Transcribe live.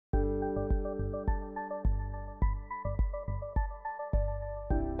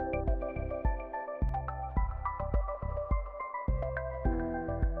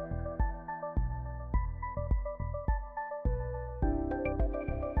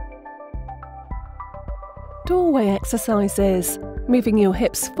Doorway exercises, moving your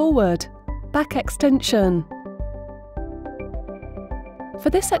hips forward, back extension. For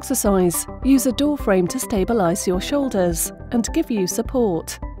this exercise, use a door frame to stabilize your shoulders and give you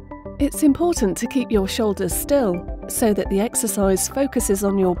support. It's important to keep your shoulders still so that the exercise focuses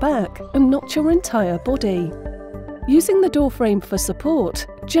on your back and not your entire body. Using the door frame for support,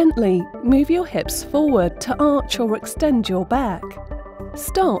 gently move your hips forward to arch or extend your back.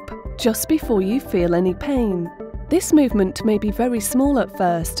 Stop just before you feel any pain. This movement may be very small at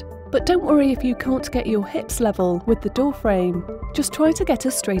first, but don't worry if you can't get your hips level with the door frame. Just try to get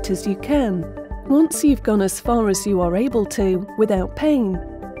as straight as you can. Once you've gone as far as you are able to without pain,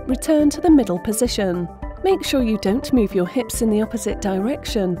 return to the middle position. Make sure you don't move your hips in the opposite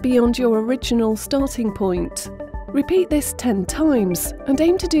direction beyond your original starting point. Repeat this 10 times and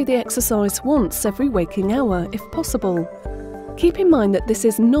aim to do the exercise once every waking hour if possible. Keep in mind that this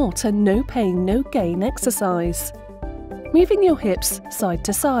is not a no pain, no gain exercise. Moving your hips side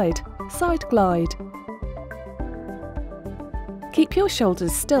to side, side glide. Keep your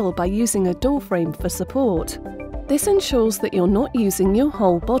shoulders still by using a door frame for support. This ensures that you're not using your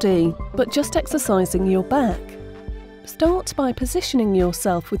whole body, but just exercising your back. Start by positioning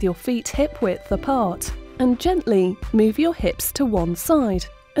yourself with your feet hip width apart and gently move your hips to one side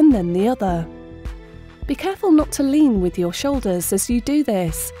and then the other. Be careful not to lean with your shoulders as you do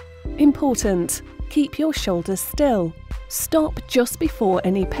this. Important, keep your shoulders still. Stop just before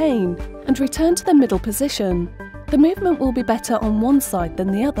any pain and return to the middle position. The movement will be better on one side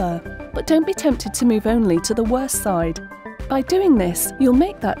than the other, but don't be tempted to move only to the worst side. By doing this, you'll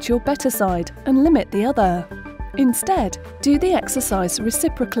make that your better side and limit the other. Instead, do the exercise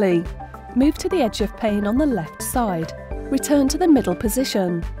reciprocally. Move to the edge of pain on the left side. Return to the middle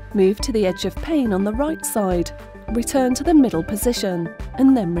position. Move to the edge of pain on the right side. Return to the middle position,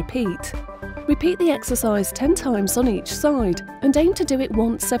 and then repeat. Repeat the exercise 10 times on each side and aim to do it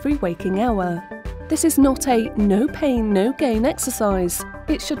once every waking hour. This is not a no pain, no gain exercise.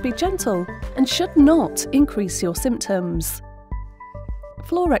 It should be gentle and should not increase your symptoms.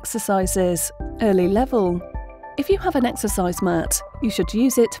 Floor exercises, early level. If you have an exercise mat, you should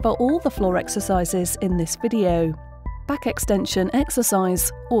use it for all the floor exercises in this video. Back extension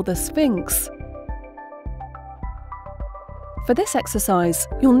exercise or the Sphinx. For this exercise,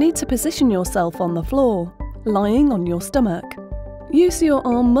 you'll need to position yourself on the floor, lying on your stomach. Use your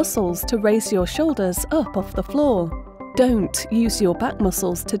arm muscles to raise your shoulders up off the floor. Don't use your back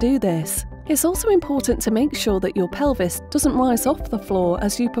muscles to do this. It's also important to make sure that your pelvis doesn't rise off the floor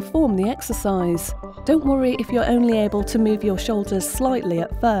as you perform the exercise. Don't worry if you're only able to move your shoulders slightly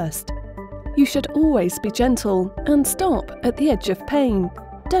at first. You should always be gentle and stop at the edge of pain.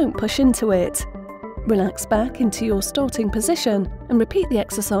 Don't push into it. Relax back into your starting position and repeat the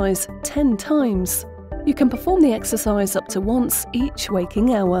exercise 10 times. You can perform the exercise up to once each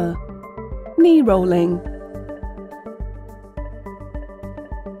waking hour. Knee rolling.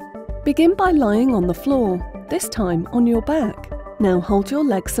 Begin by lying on the floor, this time on your back. Now hold your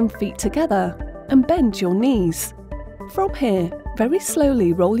legs and feet together and bend your knees. From here, very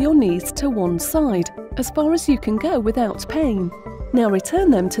slowly roll your knees to one side, as far as you can go without pain. Now return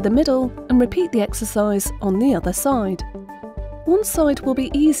them to the middle and repeat the exercise on the other side. One side will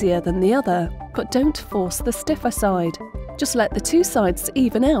be easier than the other, but don't force the stiffer side. Just let the two sides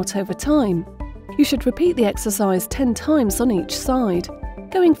even out over time. You should repeat the exercise 10 times on each side,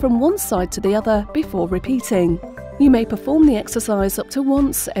 going from one side to the other before repeating. You may perform the exercise up to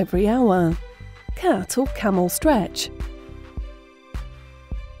once every hour. Cat or camel stretch.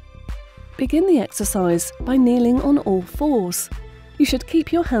 Begin the exercise by kneeling on all fours. You should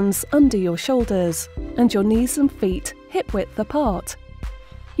keep your hands under your shoulders and your knees and feet hip width apart.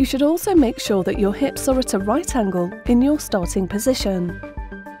 You should also make sure that your hips are at a right angle in your starting position.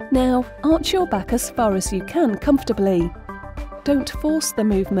 Now, arch your back as far as you can comfortably. Don't force the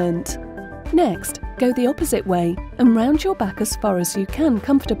movement. Next, go the opposite way and round your back as far as you can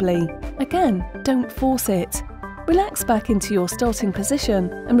comfortably. Again, don't force it. Relax back into your starting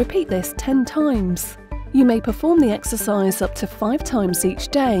position and repeat this 10 times. You may perform the exercise up to 5 times each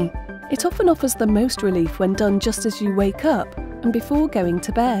day. It often offers the most relief when done just as you wake up and before going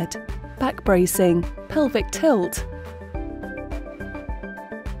to bed. Back bracing, pelvic tilt.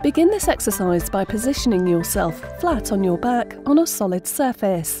 Begin this exercise by positioning yourself flat on your back on a solid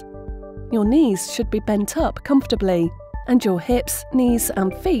surface. Your knees should be bent up comfortably, and your hips, knees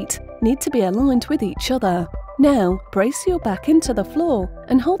and feet need to be aligned with each other. Now, brace your back into the floor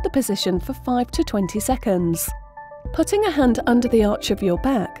and hold the position for 5 to 20 seconds. Putting a hand under the arch of your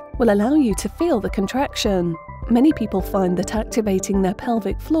back will allow you to feel the contraction. Many people find that activating their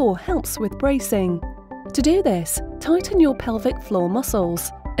pelvic floor helps with bracing. To do this, tighten your pelvic floor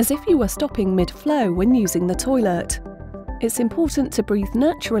muscles, as if you were stopping mid-flow when using the toilet. It's important to breathe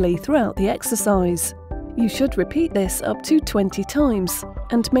naturally throughout the exercise. You should repeat this up to 20 times,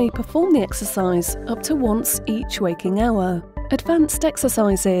 and may perform the exercise up to once each waking hour. Advanced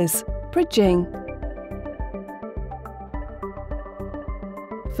exercises. Bridging.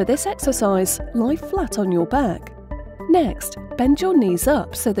 For this exercise, lie flat on your back. Next, bend your knees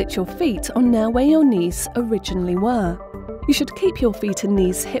up so that your feet are now where your knees originally were. You should keep your feet and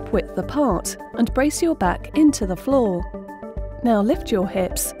knees hip-width apart and brace your back into the floor. Now lift your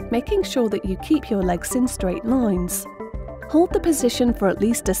hips, making sure that you keep your legs in straight lines. Hold the position for at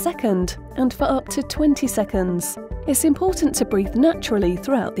least a second and for up to 20 seconds. It's important to breathe naturally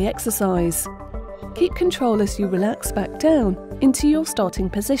throughout the exercise. Keep control as you relax back down into your starting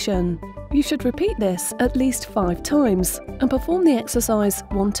position. You should repeat this at least 5 times and perform the exercise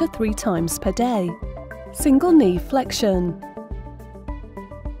 1 to 3 times per day. Single knee flexion.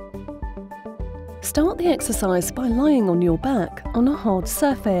 Start the exercise by lying on your back on a hard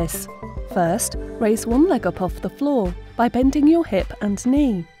surface. First, raise one leg up off the floor by bending your hip and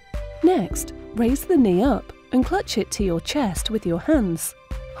knee. Next, raise the knee up and clutch it to your chest with your hands.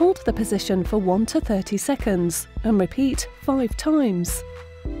 Hold the position for 1 to 30 seconds and repeat 5 times.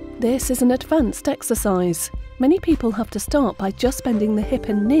 This is an advanced exercise. Many people have to start by just bending the hip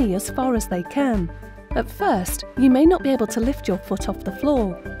and knee as far as they can. At first, you may not be able to lift your foot off the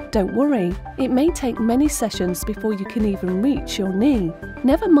floor. Don't worry, it may take many sessions before you can even reach your knee.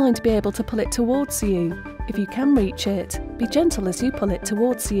 Never mind be able to pull it towards you. If you can reach it, be gentle as you pull it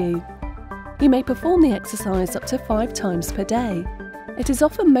towards you. You may perform the exercise up to 5 times per day. It is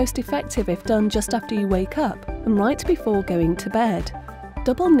often most effective if done just after you wake up and right before going to bed.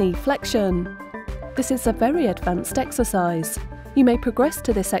 Double knee flexion. This is a very advanced exercise. You may progress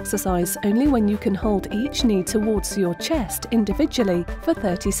to this exercise only when you can hold each knee towards your chest individually for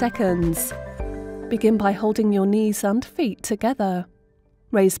 30 seconds. Begin by holding your knees and feet together.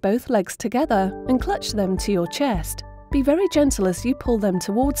 Raise both legs together and clutch them to your chest. Be very gentle as you pull them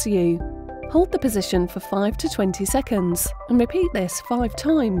towards you. Hold the position for 5 to 20 seconds and repeat this 5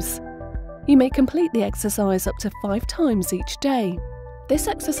 times. You may complete the exercise up to 5 times each day. This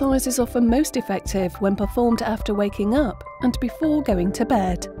exercise is often most effective when performed after waking up and before going to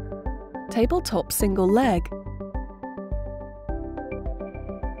bed. Tabletop single leg.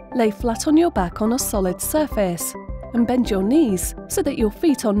 Lay flat on your back on a solid surface and bend your knees so that your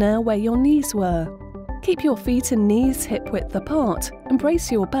feet are now where your knees were. Keep your feet and knees hip-width apart and brace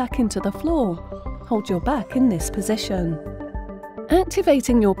your back into the floor. Hold your back in this position.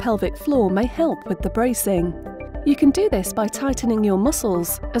 Activating your pelvic floor may help with the bracing. You can do this by tightening your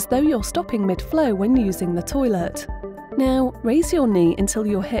muscles as though you're stopping mid-flow when using the toilet. Now, raise your knee until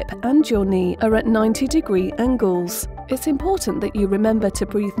your hip and your knee are at 90-degree angles. It's important that you remember to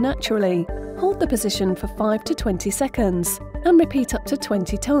breathe naturally. Hold the position for 5 to 20 seconds and repeat up to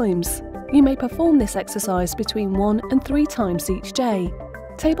 20 times. You may perform this exercise between 1 and 3 times each day.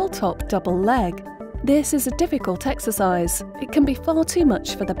 Tabletop double leg. This is a difficult exercise. It can be far too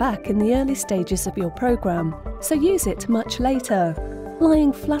much for the back in the early stages of your program, so use it much later.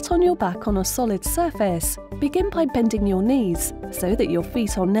 Lying flat on your back on a solid surface, begin by bending your knees so that your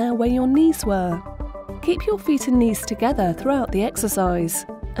feet are now where your knees were. Keep your feet and knees together throughout the exercise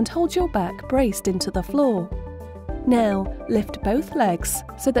and hold your back braced into the floor. Now, lift both legs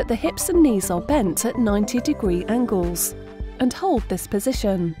so that the hips and knees are bent at 90-degree angles and hold this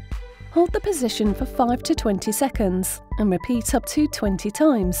position. Hold the position for 5 to 20 seconds and repeat up to 20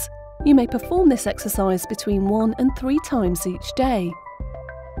 times. You may perform this exercise between 1 and 3 times each day.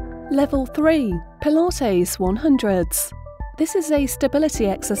 Level 3. Pilates 100s. This is a stability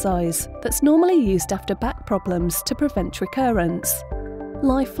exercise that's normally used after back problems to prevent recurrence.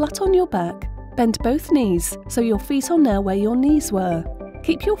 Lie flat on your back, bend both knees so your feet are now where your knees were.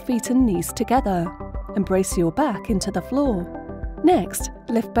 Keep your feet and knees together and brace your back into the floor. Next,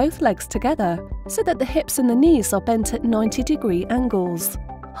 lift both legs together so that the hips and the knees are bent at 90-degree angles.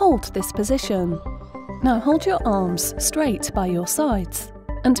 Hold this position. Now hold your arms straight by your sides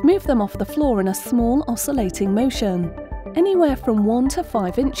and move them off the floor in a small oscillating motion. Anywhere from 1 to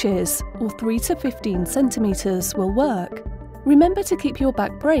 5 inches or 3 to 15 centimeters will work. Remember to keep your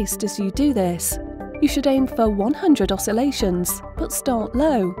back braced as you do this. You should aim for 100 oscillations, but start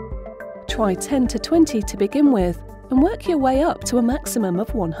low. Try 10 to 20 to begin with and work your way up to a maximum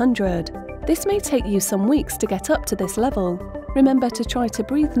of 100. This may take you some weeks to get up to this level. Remember to try to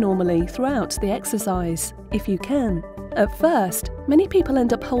breathe normally throughout the exercise, if you can. At first, many people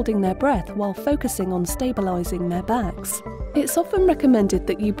end up holding their breath while focusing on stabilising their backs. It's often recommended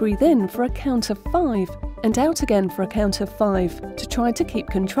that you breathe in for a count of 5 and out again for a count of 5 to try to keep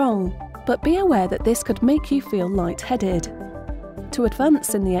control, but be aware that this could make you feel lightheaded. To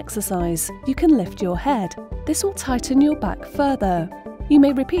advance in the exercise, you can lift your head. This will tighten your back further. You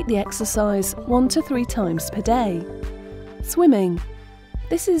may repeat the exercise 1 to 3 times per day. Swimming.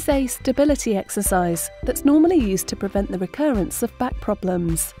 This is a stability exercise that's normally used to prevent the recurrence of back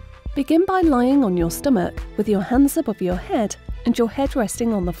problems. Begin by lying on your stomach with your hands above your head and your head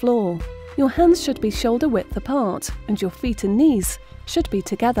resting on the floor. Your hands should be shoulder width apart and your feet and knees should be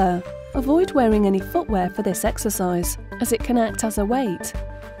together. Avoid wearing any footwear for this exercise as it can act as a weight.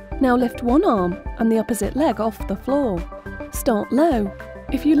 Now lift one arm and the opposite leg off the floor. Start low.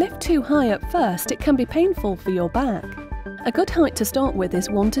 If you lift too high at first, it can be painful for your back. A good height to start with is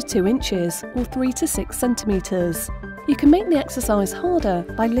 1 to 2 inches or 3 to 6 centimetres. You can make the exercise harder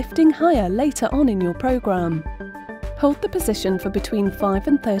by lifting higher later on in your programme. Hold the position for between 5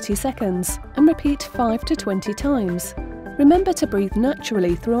 and 30 seconds and repeat 5 to 20 times. Remember to breathe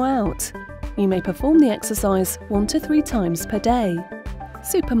naturally throughout. You may perform the exercise 1 to 3 times per day.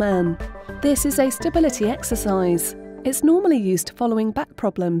 Superman. This is a stability exercise. It's normally used following back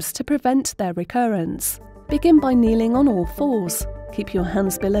problems to prevent their recurrence. Begin by kneeling on all fours. Keep your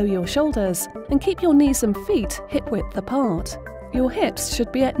hands below your shoulders and keep your knees and feet hip-width apart. Your hips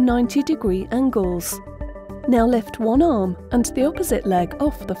should be at 90-degree angles. Now lift one arm and the opposite leg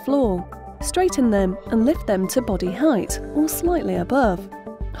off the floor. Straighten them and lift them to body height or slightly above.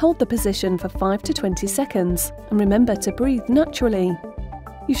 Hold the position for 5 to 20 seconds and remember to breathe naturally.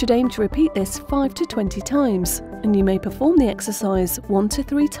 You should aim to repeat this 5 to 20 times and you may perform the exercise 1 to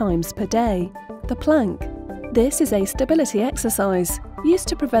 3 times per day. The plank. This is a stability exercise used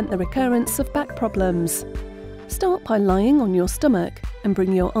to prevent the recurrence of back problems. Start by lying on your stomach and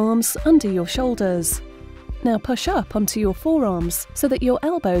bring your arms under your shoulders. Now push up onto your forearms so that your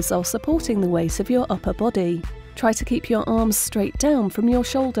elbows are supporting the weight of your upper body. Try to keep your arms straight down from your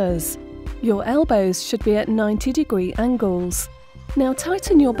shoulders. Your elbows should be at 90-degree angles. Now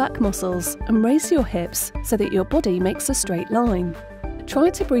tighten your back muscles and raise your hips so that your body makes a straight line. Try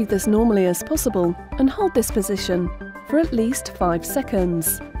to breathe as normally as possible and hold this position for at least 5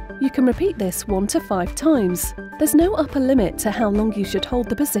 seconds. You can repeat this 1 to 5 times. There's no upper limit to how long you should hold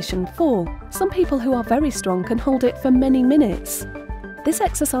the position for. Some people who are very strong can hold it for many minutes. This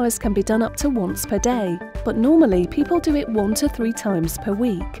exercise can be done up to once per day, but normally people do it 1 to 3 times per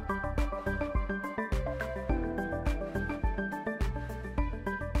week.